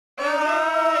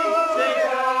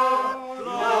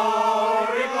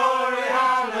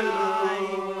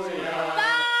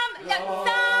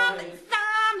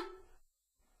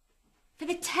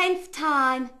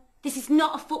is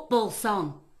not a football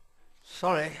song.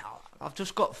 Sorry, I've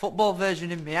just got football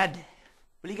version in my head.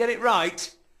 Will you get it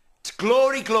right? It's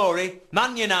Glory, Glory,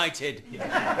 Man United.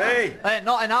 Hey! Hey,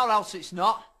 not in our house it's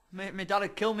not. My dad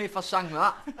would kill me if I sang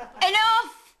that.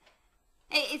 Enough!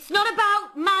 It's not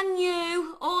about Man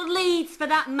U or Leeds for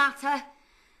that matter.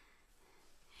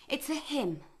 It's a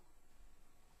hymn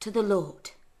to the Lord.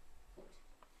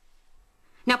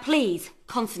 Now please,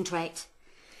 concentrate.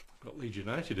 I've got Leeds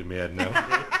United in my head now.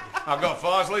 I've got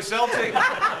Farsley Celtic.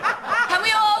 Can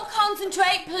we all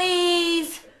concentrate,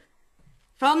 please?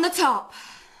 From the top.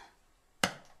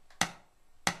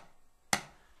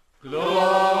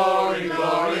 Glory,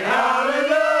 glory,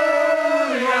 hallelujah.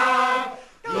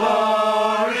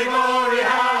 Glory, glory,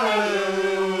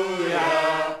 hallelujah.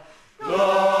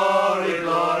 Glory,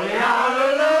 glory,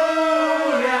 hallelujah.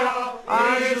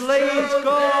 As Leeds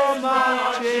go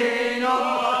marching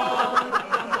on.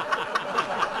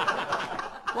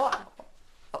 What?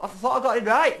 I thought I got it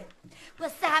right. Well,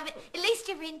 Sam, at least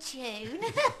you're in tune.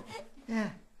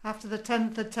 Yeah, after the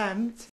 10th attempt.